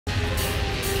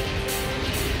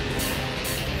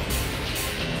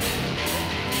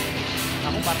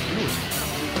parang blue.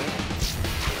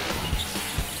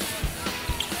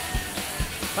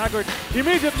 Taggart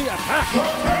immediately attacks.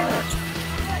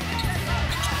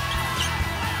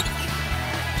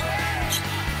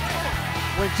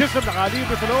 When Chisholm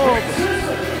nakalibre sa loob.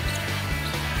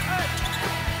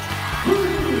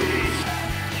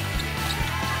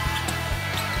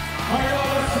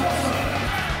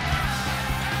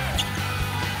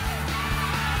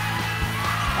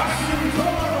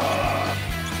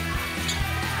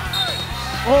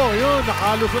 Oh, yun,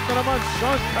 nakalusot na naman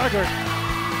Sean Taggart.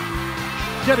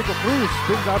 Jericho Cruz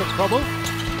spins out of trouble.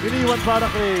 Iniwan para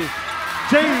kay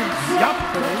James. Yup,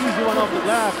 an easy one off the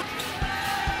glass.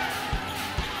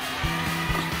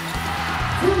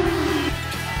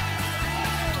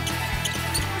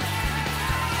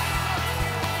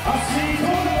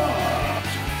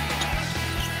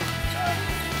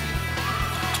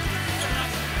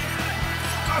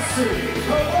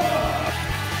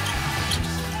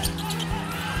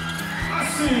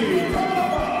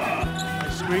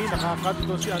 Screen, nakakat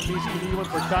ito si Andisi, iniwan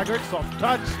for Taggart, soft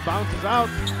touch, bounces out,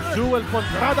 Jewel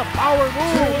Pontrada, power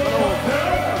move!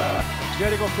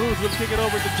 Jericho Cruz will kick it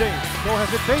over to James, no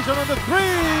hesitation on the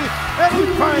three, and he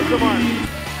finds the mark!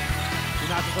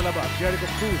 Pinasa sa labas, Jericho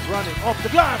Cruz running off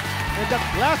the glass, and that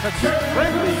glass has been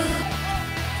friendly.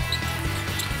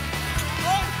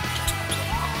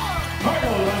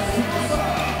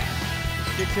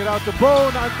 Kicks it out to Bo,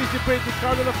 na-anticipate with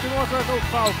Carlo Lastimosa, no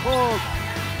foul called.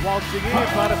 Waltzing in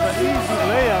para sa easy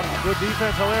layup. Good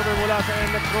defense, however, mula sa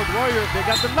NLEX Road Warriors. They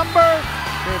got the number.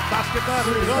 May basket na.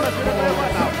 Arizona sinagawa.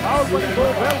 Now foul by Bo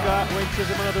Belga. Winches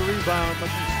him another rebound,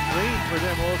 but it's strange for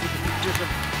them also to see Chisholm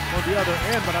on the other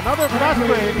end. But another fast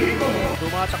break.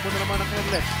 Tumatakbo na naman ang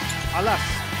NLEX. Alas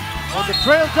on the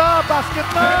trail job. Basket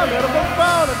na. Meron bang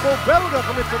foul. And Bo Belga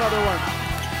commits another one.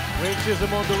 Winches him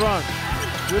on the run.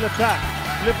 Will attack.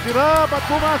 Flips it up at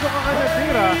pumasok ang kanyang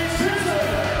tira.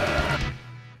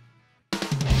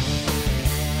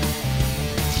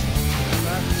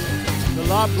 The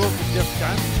lob goes to Jeff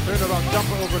Chan. Turnaround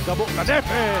jumper over double.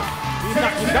 Kadefe! He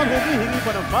knocks it down. Humihingi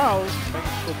pa ng foul.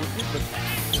 But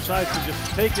decides to just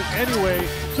take it anyway.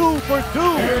 2 for 2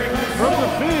 from the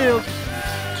field.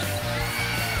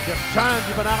 Jeff Chan,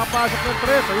 di pa nakapasok ng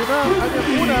 3. Ayun na, kanyang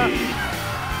una.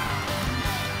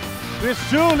 Chris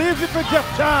Chu leaves it for Jeff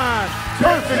Chan.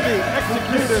 Perfectly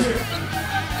executed.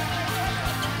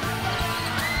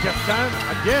 Jeff Chan,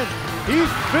 again,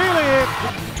 he's feeling it.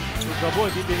 Gabo,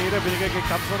 hindi tinira, binigay kay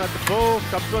Thompson at the bow.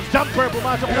 Thompson jumper,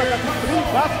 pumasok na at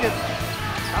 3 baskets.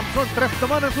 Thompson, treff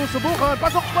naman ang susubukan.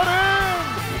 Pasok pa rin!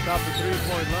 Top the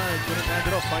 3-point line. Couldn't hand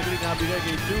it off. Finally, nabigay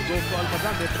kay Chu. Goes to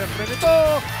Almazan. May treff rin ito.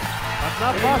 At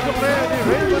napasok rin ni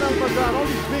Raymond Almazan. All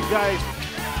these big guys.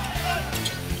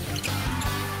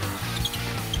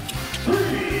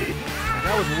 And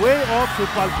that was way off to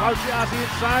Palpalsi Asi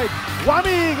inside.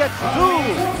 Wami gets 2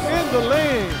 in the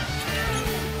lane.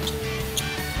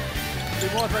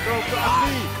 Mosa goes to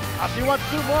Asi. Asi wants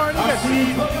 2 more and he gets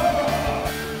it.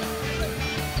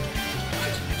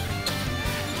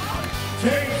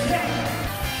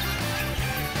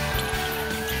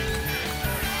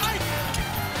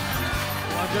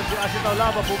 Andiyan si Asi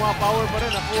Taulaba, pumapower pa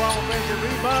rin. Nakuha ang offensive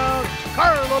rebound.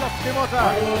 Carlo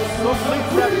Lastimosa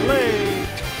completes that play.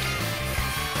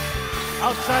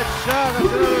 Outside shot,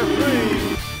 that's another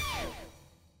 3.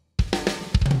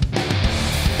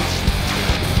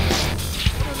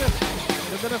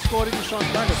 Ganda na scoring ni Sean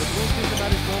Taggart, but we'll see him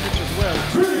at his moments as well.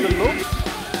 The look.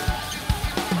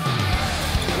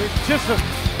 With Chisholm.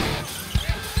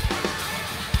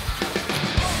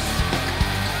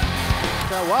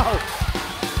 Wow.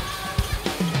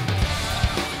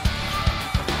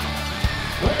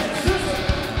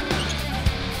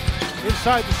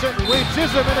 Inside the center, Wade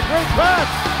Chisholm and a great pass.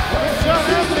 And John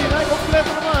Anthony, na-complete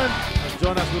naman. And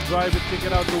Jonas will drive it, kick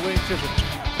it out to Wayne Chisholm.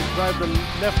 Drive the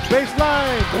left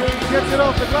baseline. Gets it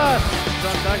off the glass.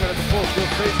 Sean Taggart at the post, goes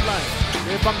baseline.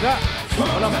 May bangga.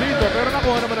 Walang dito, pero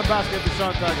nakuha naman ang basket ni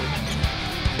Sean Taggart.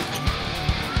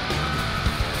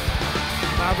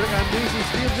 Maverick Andisi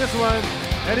steals this one.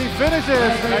 And he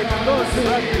finishes. Kahit doon si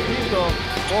Bradley dito.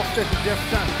 Off-test si Jeff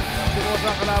Chan.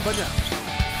 Sinuosa ang kalaban niya.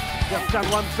 Jeff Chan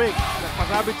one fake.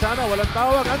 Nagpasabit sana, walang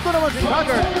tawag. Ando naman si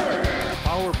Taggart.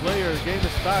 Power player, game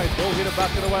is tied. Bo hit a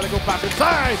basket a while ago, pass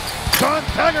inside. Sean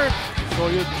Taggart. So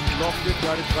you lost it,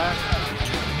 got it back.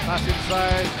 Pass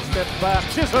inside, step back.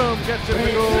 Chisholm gets it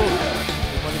to go.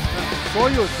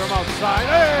 Soyuz from outside.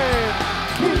 Hey!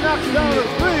 He knocks down a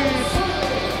 3.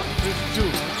 Here's 2.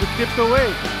 It's tipped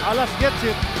away. Alas gets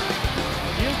it.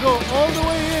 He'll go all the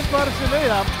way in para sa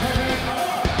layup.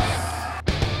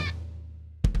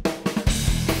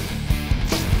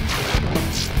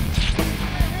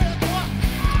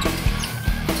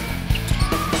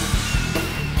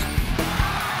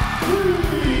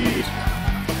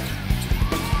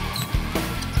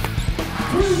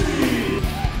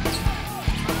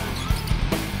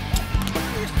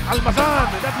 Almazan,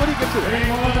 that's what he can do.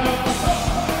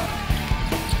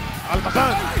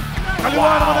 Almazan,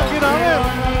 kaliwa naman ang ginamit.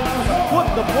 Put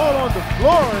the ball on the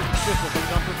floor.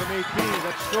 Jumper from 18,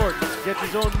 that's short. Gets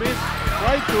his own miss.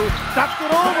 Try to tap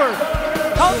it over.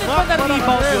 Counted pa na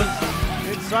rebound yun.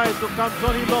 Inside to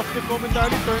Camson, he lost it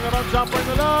momentarily. Turn around jumper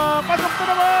na lang. Pasok na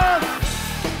naman.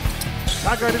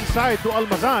 Taggart inside to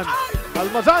Almazan.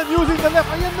 Almazan using the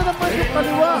left. Ayan na naman yung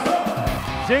kaliwa.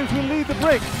 James will lead the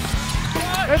break.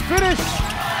 And finish.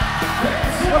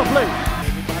 What a play.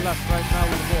 Alas right now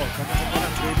with the ball. Kanya-kanya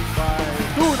leading by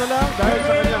 2 na lang dahil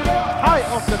sa kanyang high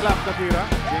off the glass na tira.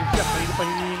 James Yap, kanina pa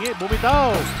hinihingi.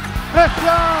 Bumitaw. Press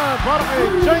yan para kay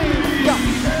James Yap.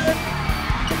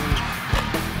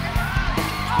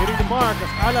 Hitting the mark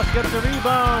as Alas gets a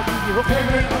rebound. Easy hook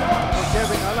for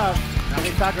Kevin Alas. Now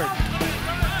kay Taggart.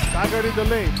 Taggart in the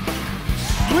lane.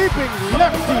 Sweeping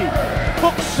lefty.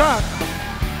 Hook shot.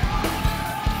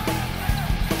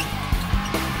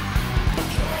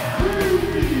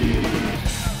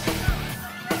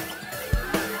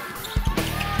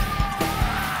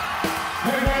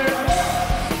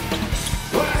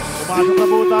 Pumasok na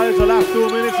po tayo sa last 2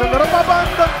 minutes ng laro.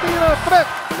 Pabandang tira, threat.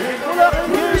 Wala kang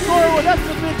game score. That's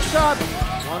a big shot.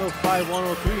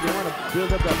 105-103. They want to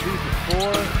build up that lead to 4.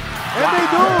 And they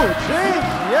do. James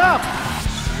Yap.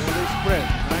 They spread.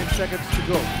 9 seconds to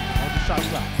go on the shot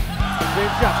clock.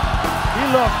 James Yap. He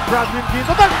lost Bradley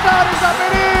Quinto. That's not his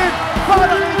happening. Para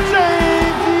kay James.